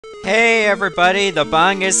Hey everybody, the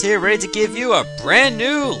Bong is here ready to give you a brand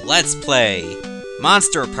new Let's Play!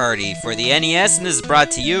 Monster Party for the NES, and this is brought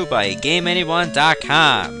to you by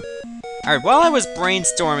GameAnyone.com. Alright, while I was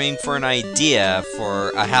brainstorming for an idea for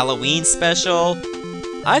a Halloween special,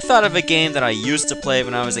 I thought of a game that I used to play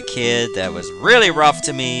when I was a kid that was really rough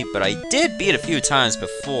to me, but I did beat a few times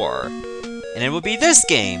before. And it would be this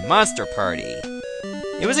game, Monster Party.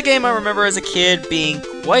 It was a game I remember as a kid being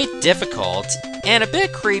quite difficult, and a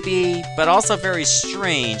bit creepy, but also very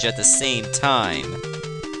strange at the same time.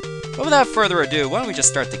 But without further ado, why don't we just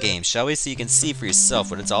start the game, shall we, so you can see for yourself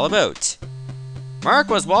what it's all about. Mark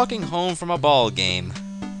was walking home from a ball game.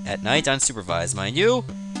 At night, unsupervised, mind you.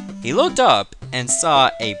 He looked up and saw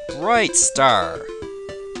a bright star.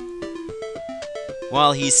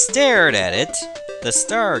 While he stared at it, the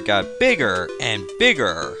star got bigger and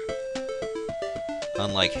bigger.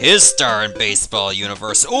 Unlike his star in baseball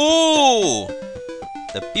universe. Ooh!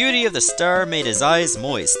 The beauty of the star made his eyes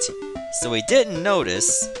moist, so he didn't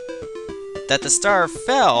notice that the star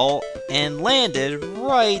fell and landed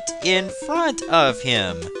right in front of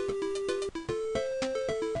him.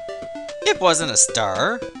 It wasn't a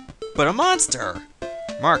star, but a monster.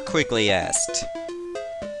 Mark quickly asked,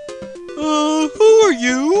 who are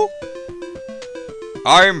you?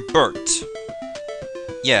 I'm Bert.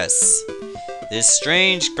 Yes, this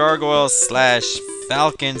strange gargoyle slash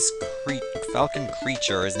falcon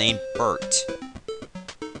creature is named Bert.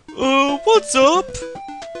 What's up?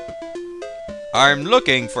 I'm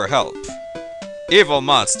looking for help. Evil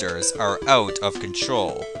monsters are out of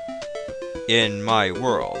control in my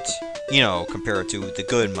world. You know, compared to the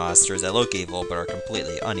good monsters that look evil but are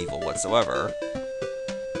completely uneval whatsoever.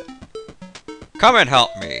 Come and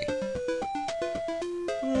help me.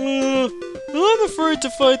 I'm afraid to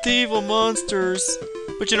fight the evil monsters.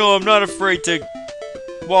 But you know, I'm not afraid to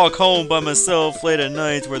walk home by myself late at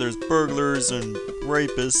night where there's burglars and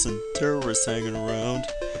rapists and terrorists hanging around.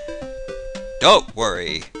 Don't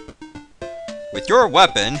worry. With your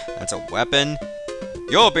weapon, that's a weapon,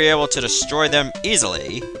 you'll be able to destroy them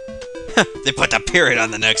easily. They put the period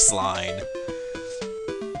on the next line.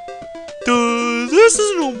 This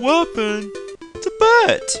isn't a weapon. It's a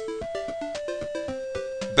bet.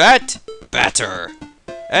 Bet? Better.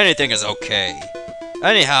 Anything is okay.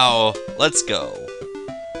 Anyhow, let's go.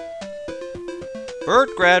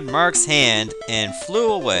 Bert grabbed Mark's hand and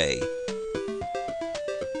flew away.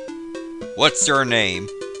 What's your name?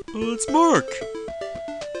 It's Mark.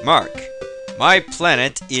 Mark, my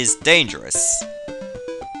planet is dangerous.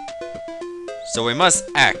 So we must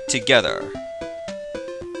act together.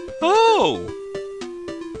 Oh!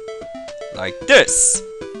 Like this.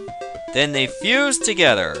 Then they fused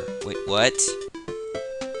together. Wait, what?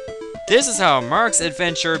 This is how Mark's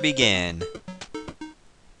adventure began.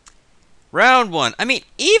 Round 1. I mean,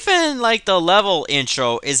 even like the level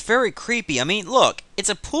intro is very creepy. I mean, look, it's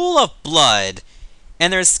a pool of blood,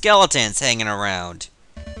 and there's skeletons hanging around.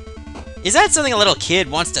 Is that something a little kid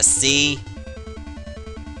wants to see?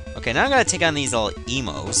 Okay, now I'm gonna take on these little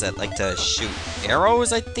emos that like to shoot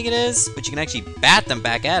arrows, I think it is, but you can actually bat them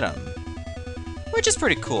back at them, which is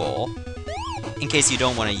pretty cool. In case you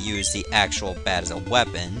don't want to use the actual bat as a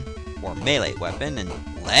weapon, or melee weapon, and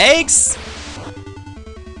legs?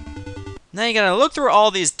 Now you gotta look through all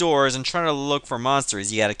these doors and try to look for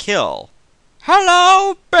monsters you gotta kill.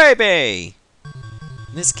 Hello, baby!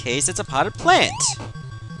 In this case, it's a potted plant.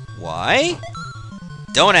 Why?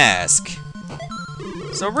 Don't ask.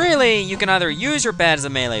 So really, you can either use your bat as a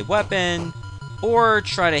melee weapon, or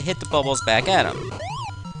try to hit the bubbles back at them.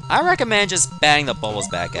 I recommend just batting the bubbles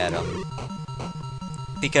back at them,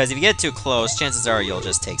 because if you get too close, chances are you'll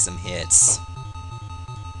just take some hits.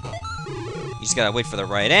 You just gotta wait for the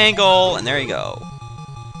right angle, and there you go.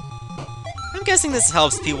 I'm guessing this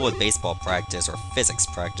helps people with baseball practice or physics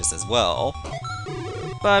practice as well.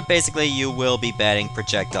 But basically, you will be batting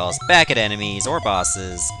projectiles back at enemies or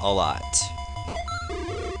bosses a lot.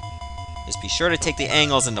 Just be sure to take the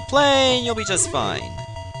angles into play, and you'll be just fine.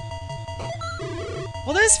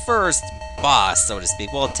 Well, this first boss, so to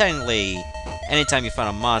speak, well, technically, anytime you find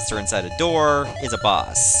a monster inside a door is a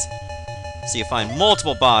boss. So you find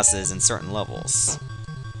multiple bosses in certain levels.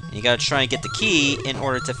 And you gotta try and get the key in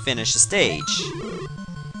order to finish the stage.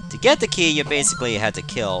 To get the key, you basically had to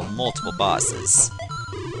kill multiple bosses.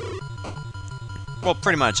 Well,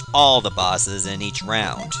 pretty much all the bosses in each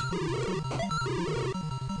round.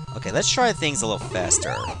 Okay, let's try things a little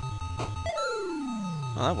faster.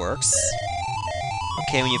 Well, that works.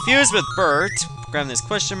 Okay, when you fuse with Bert, grab this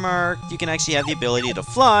question mark, you can actually have the ability to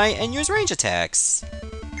fly and use range attacks.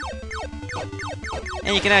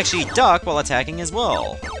 And you can actually duck while attacking as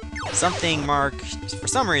well. Something Mark, for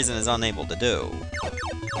some reason is unable to do.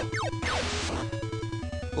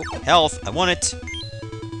 Oh, health, I want it.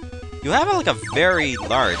 You have like a very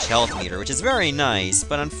large health meter, which is very nice,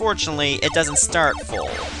 but unfortunately it doesn't start full.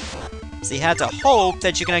 So you have to hope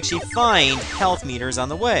that you can actually find health meters on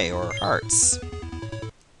the way, or hearts.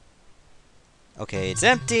 Okay, it's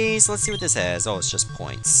empty, so let's see what this has. Oh, it's just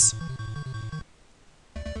points.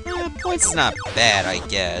 Points is not bad, I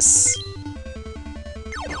guess.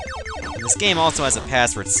 And this game also has a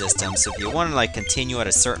password system, so if you want to like continue at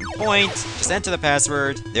a certain point, just enter the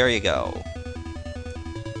password, there you go.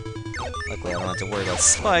 Luckily I don't have to worry about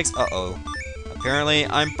spikes. Uh-oh. Apparently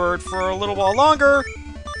I'm Bert for a little while longer.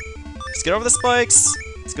 Just get over the spikes.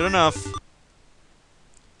 It's good enough.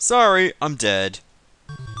 Sorry, I'm dead.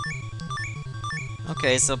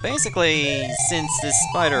 Okay, so basically, since this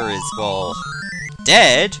spider is, well,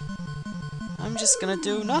 dead, I'm just gonna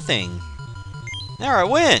do nothing. There, I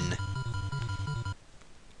win!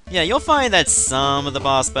 Yeah, you'll find that some of the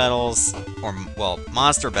boss battles, or, well,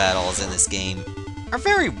 monster battles in this game, are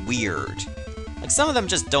very weird. Like, some of them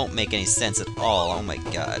just don't make any sense at all. Oh my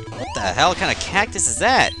god. What the hell kind of cactus is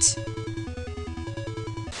that?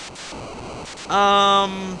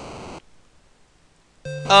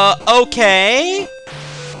 Okay.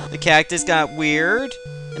 The cactus got weird,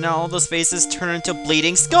 and now all those faces turn into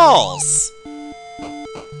bleeding skulls.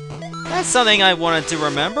 That's something I wanted to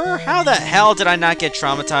remember. How the hell did I not get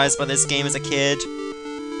traumatized by this game as a kid?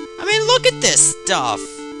 I mean, look at this stuff.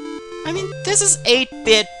 I mean, this is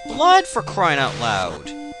 8-bit blood, for crying out loud.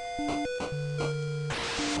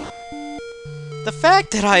 The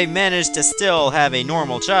fact that I managed to still have a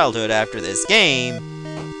normal childhood after this game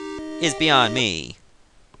is beyond me.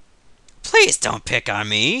 Please don't pick on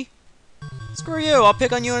me! Screw you, I'll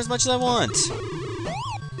pick on you as much as I want.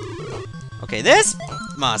 Okay, this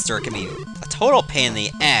monster can be a total pain in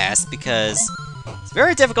the ass because it's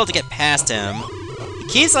very difficult to get past him. He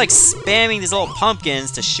keeps like spamming these little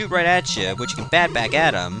pumpkins to shoot right at you, which you can bat back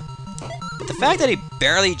at him. But the fact that he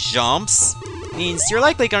barely jumps means you're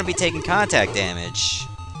likely going to be taking contact damage.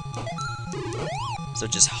 So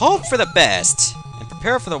just hope for the best and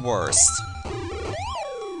prepare for the worst.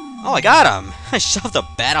 Oh, I got him! I shoved a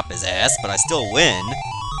bat up his ass, but I still win.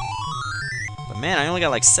 But man, I only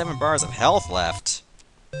got like 7 bars of health left.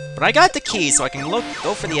 But I got the key, so I can go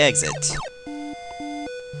for the exit.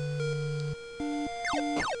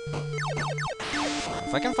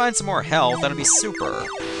 If I can find some more health, that'll be super.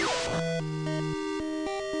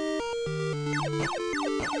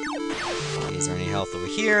 Okay, is there any health over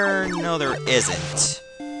here? No, there isn't.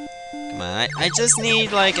 Come on, I just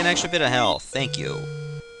need like an extra bit of health. Thank you.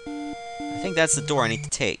 I think that's the door I need to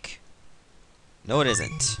take. No, it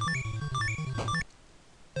isn't.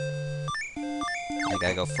 I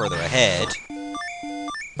gotta go further ahead.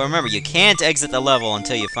 But remember, you can't exit the level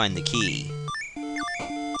until you find the key.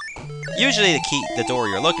 Usually the door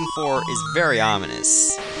you're looking for is very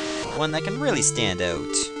ominous. One that can really stand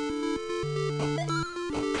out.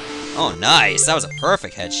 Oh, nice! That was a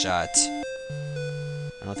perfect headshot.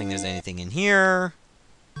 I don't think there's anything in here.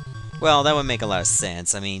 Well, that would make a lot of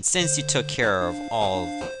sense. I mean, since you took care of all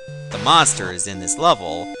the monsters in this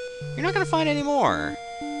level, you're not gonna find any more.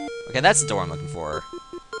 Okay, that's the door I'm looking for.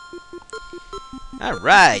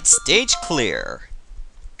 Alright, stage clear.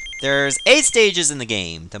 There's 8 stages in the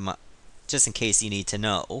game, just in case you need to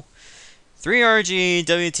know. 3RG,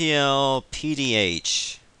 WTL,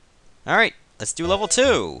 PDH. Alright, let's do level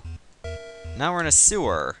 2. Now we're in a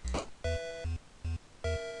sewer.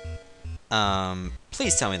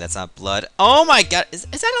 Please tell me that's not blood. Oh my god, is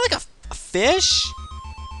that like a fish?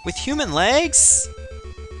 With human legs?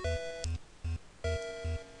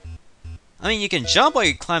 I mean, you can jump while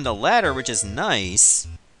you climb the ladder, which is nice.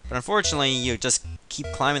 But unfortunately, you just keep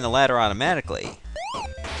climbing the ladder automatically.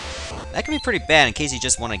 That can be pretty bad in case you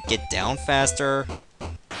just want to get down faster.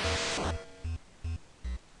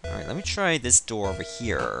 Alright, let me try this door over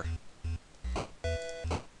here.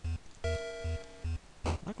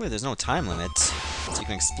 Luckily, there's no time limit, so you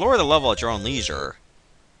can explore the level at your own leisure.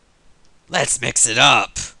 Let's mix it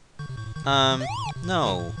up!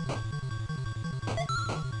 No.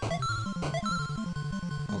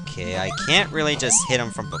 Okay, I can't really just hit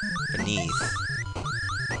him from beneath.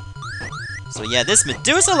 So yeah, this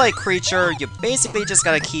Medusa-like creature, you basically just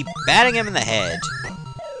gotta keep batting him in the head.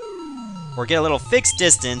 Or get a little fixed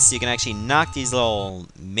distance so you can actually knock these little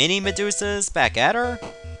mini Medusas back at her.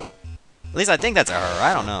 At least I think that's a her,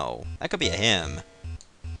 I don't know. That could be a him.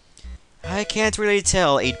 I can't really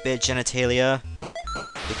tell 8-bit genitalia.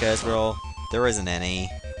 Because, well, there isn't any.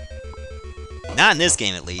 Not in this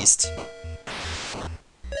game, at least.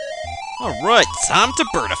 Alright, time to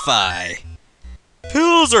Bertify!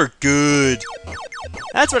 Pills are good.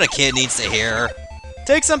 That's what a kid needs to hear.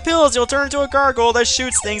 Take some pills, you'll turn into a gargoyle that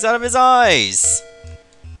shoots things out of his eyes.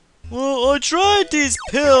 Well, I tried these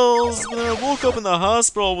pills, but then I woke up in the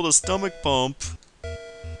hospital with a stomach pump.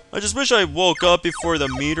 I just wish I woke up before the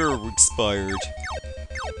meter expired.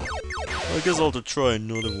 I guess I'll have to try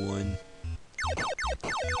another one.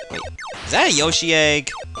 Wait, is that a Yoshi egg?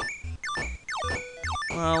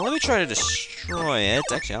 Well, let me try to destroy it.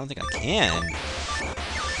 Actually, I don't think I can.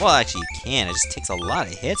 Well, actually, you can. It just takes a lot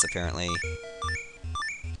of hits, apparently.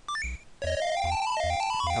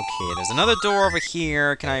 Okay, there's another door over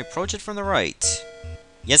here. Can I approach it from the right?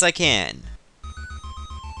 Yes, I can.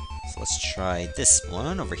 So let's try this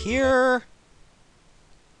one over here.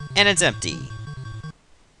 And it's empty.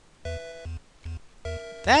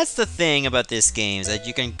 That's the thing about this game, is that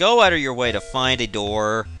you can go out of your way to find a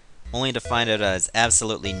door, only to find it as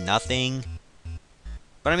absolutely nothing.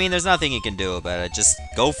 But I mean, there's nothing you can do about it. Just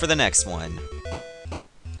go for the next one.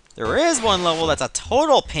 There is one level that's a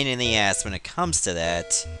total pain in the ass when it comes to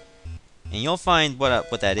that. And you'll find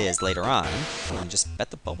what that is later on. You can just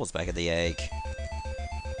bet the bubbles back at the egg.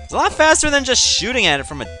 It's a lot faster than just shooting at it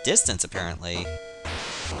from a distance, apparently.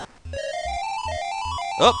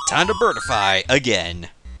 Oh, time to Bertify again.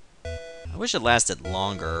 I wish it lasted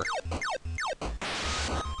longer.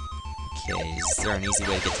 Okay, is there an easy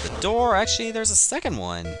way to get to the door? Actually, there's a second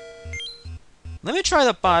one. Let me try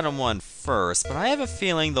the bottom one first, but I have a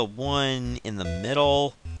feeling the one in the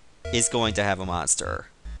middle is going to have a monster.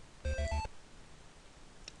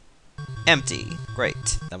 Empty.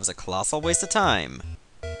 Great. That was a colossal waste of time.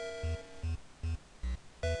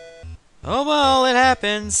 Oh well, it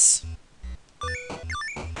happens.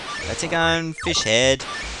 I take on Fish Head,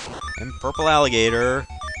 and Purple Alligator,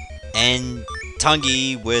 and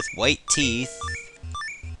Tungy with white teeth,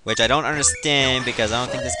 which I don't understand because I don't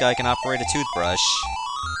think this guy can operate a toothbrush.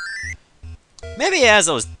 Maybe he has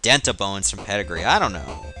those dentabones from Pedigree, I don't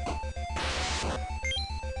know.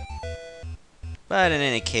 But in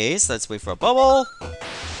any case, let's wait for a bubble.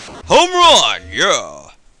 Home run!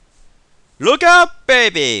 Yeah! Look out,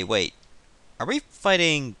 baby! Wait, are we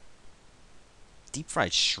fighting deep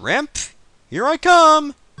fried shrimp? Here I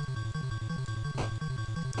come!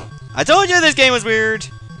 I told you this game was weird!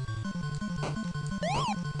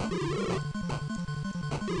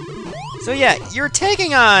 So yeah, you're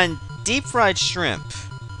taking on deep fried shrimp.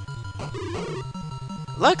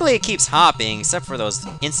 Luckily it keeps hopping, except for those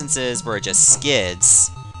instances where it just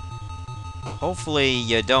skids. Hopefully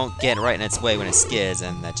you don't get right in its way when it skids,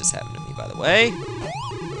 and that just happened to me, by the way.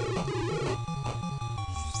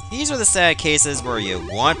 These are the sad cases where you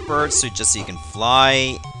want Bert just so you can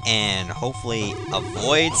fly and hopefully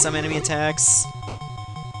avoid some enemy attacks.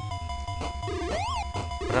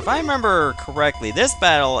 But if I remember correctly, this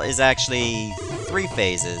battle is actually 3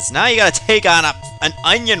 phases. Now you gotta take on an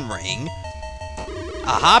onion ring.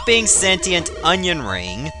 A hopping, sentient onion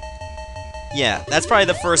ring. Yeah, that's probably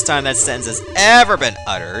the first time that sentence has ever been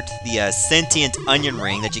uttered. The sentient onion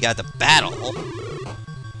ring that you got to battle.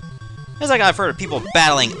 It's like I've heard of people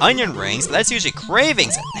battling onion rings, but that's usually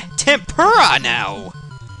cravings. Tempura now!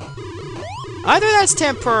 Either that's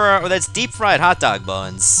tempura or that's deep-fried hot dog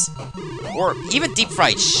buns. Or even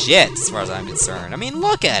deep-fried shit, as far as I'm concerned. I mean,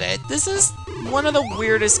 look at it. This is one of the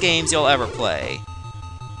weirdest games you'll ever play.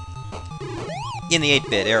 In the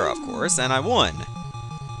 8-bit era, of course, and I won.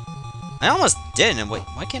 I almost didn't, and wait,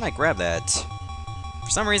 why can't I grab that? For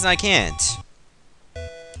some reason I can't.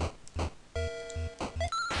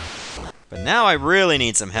 But now I really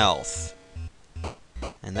need some health.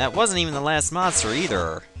 And that wasn't even the last monster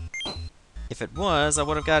either. If it was, I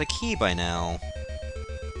would have got a key by now.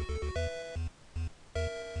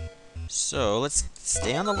 So, let's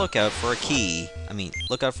stay on the lookout for a key. I mean,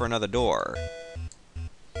 look out for another door.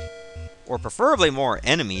 Or preferably more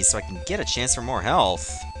enemies so I can get a chance for more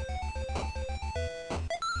health.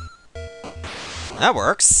 That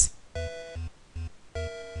works.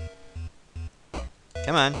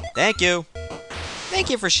 Come on. Thank you. Thank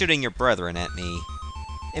you for shooting your brethren at me.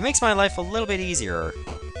 It makes my life a little bit easier.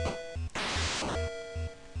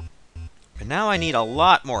 But now I need a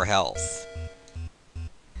lot more health.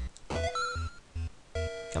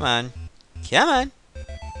 Come on. Come on.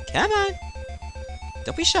 Come on.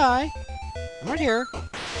 Don't be shy. I'm right here.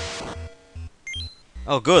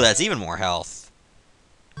 Oh, good. That's even more health.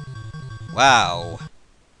 Wow.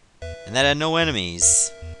 And that had no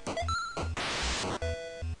enemies.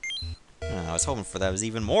 Oh, I was hoping for that was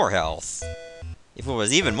even more health. If it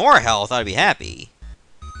was even more health, I'd be happy.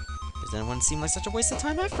 Because then it wouldn't seem like such a waste of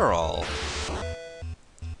time after all.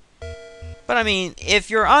 But I mean, if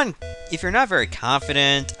you're if you're not very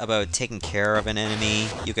confident about taking care of an enemy,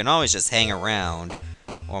 you can always just hang around.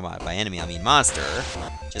 Or by enemy, I mean monster.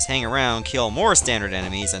 Just hang around, kill more standard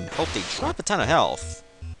enemies, and hope they drop a ton of health.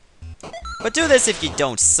 But do this if you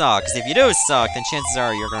don't suck, because if you do suck, then chances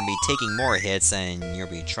are you're going to be taking more hits and you'll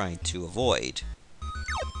be trying to avoid.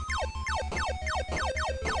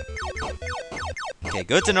 Okay,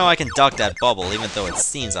 good to know I can duck that bubble, even though it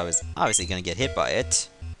seems I was obviously going to get hit by it.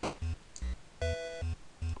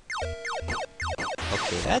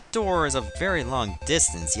 Okay, that door is a very long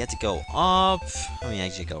distance. You have to go up. I mean,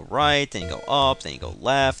 actually go right, then you go up, then you go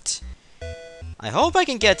left. I hope I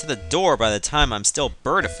can get to the door by the time I'm still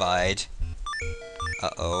birdified.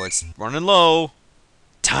 Uh-oh, it's running low.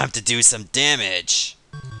 Time to do some damage.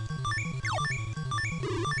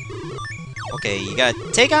 Okay, you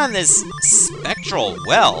gotta take on this spectral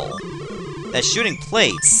well that's shooting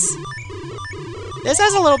plates. This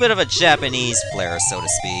has a little bit of a Japanese flair, so to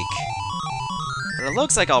speak. But it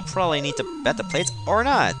looks like I'll probably need to bet the plates or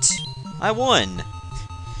not. I won.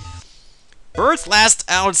 Bert's last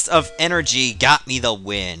ounce of energy got me the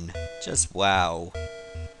win. Just wow.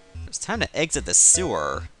 It's time to exit the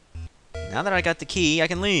sewer. Now that I got the key, I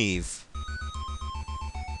can leave.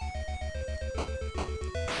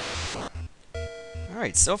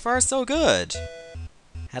 Alright, so far so good.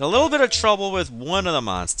 Had a little bit of trouble with one of the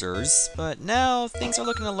monsters, but now things are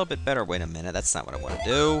looking a little bit better. Wait a minute, that's not what I want to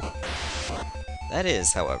do. That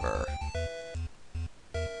is, however.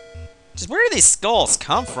 Just where do these skulls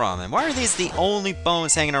come from? And why are these the only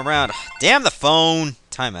bones hanging around? Damn the phone!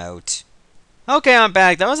 Time out. Okay, I'm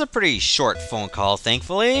back. That was a pretty short phone call,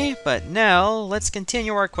 thankfully. But now, let's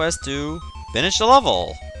continue our quest to finish the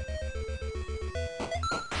level.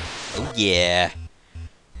 Oh yeah.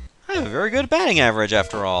 I have a very good batting average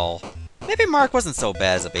after all. Maybe Mark wasn't so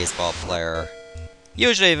bad as a baseball player.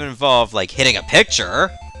 Usually it involved, like, hitting a pitcher.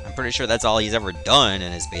 I'm pretty sure that's all he's ever done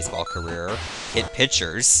in his baseball career. Hit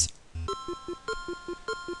pitchers.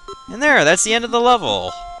 And there, that's the end of the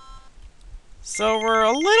level. So we're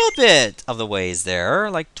a little bit of the ways there,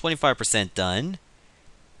 like 25% done.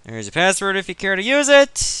 There's your password if you care to use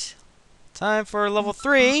it. Time for level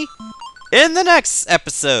 3 in the next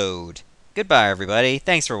episode. Goodbye, everybody.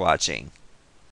 Thanks for watching.